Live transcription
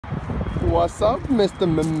What's up, Mr.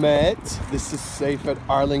 Mehmet? This is Safe at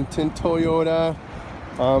Arlington Toyota.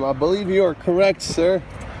 I believe you are correct, sir.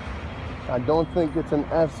 I don't think it's an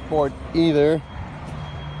F Sport either.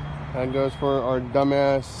 That goes for our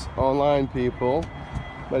dumbass online people.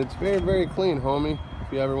 But it's very, very clean, homie,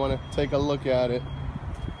 if you ever want to take a look at it.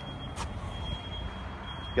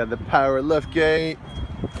 Got the power lift gate.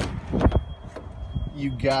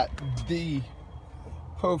 You got the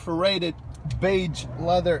perforated beige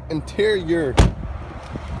leather interior,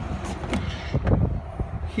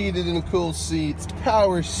 heated and cooled seats,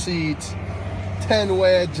 power seats,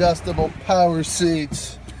 10-way adjustable power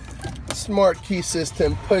seats, smart key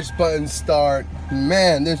system, push button start.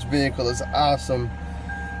 Man, this vehicle is awesome.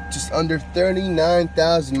 Just under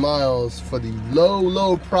 39,000 miles for the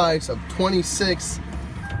low price of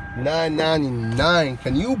 $26,999.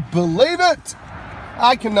 Can you believe it?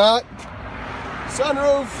 I cannot.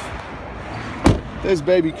 Sunroof. This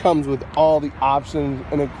baby comes with all the options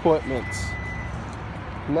and equipment.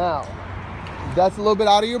 Now, if that's a little bit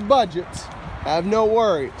out of your budget, have no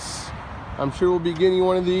worries. I'm sure we'll be getting you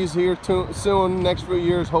one of these here soon, next few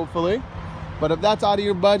years, hopefully. But if that's out of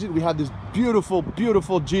your budget, we have this beautiful,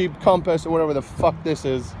 beautiful Jeep Compass, or whatever the fuck this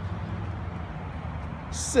is.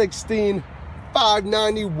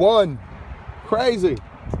 $16,591. Crazy.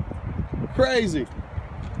 Crazy.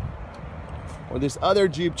 Or this other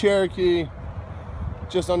Jeep Cherokee,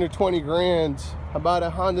 just under 20 grand. How about a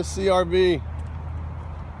Honda CR-V?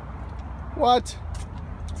 What?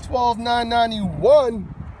 $12,991?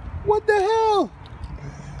 What the hell?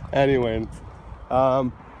 Anyway,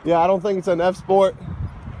 yeah, I don't think it's an F Sport,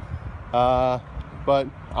 but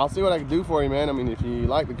I'll see what I can do for you, man. I mean, if you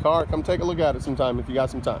like the car, come take a look at it sometime if you got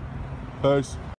some time. Peace.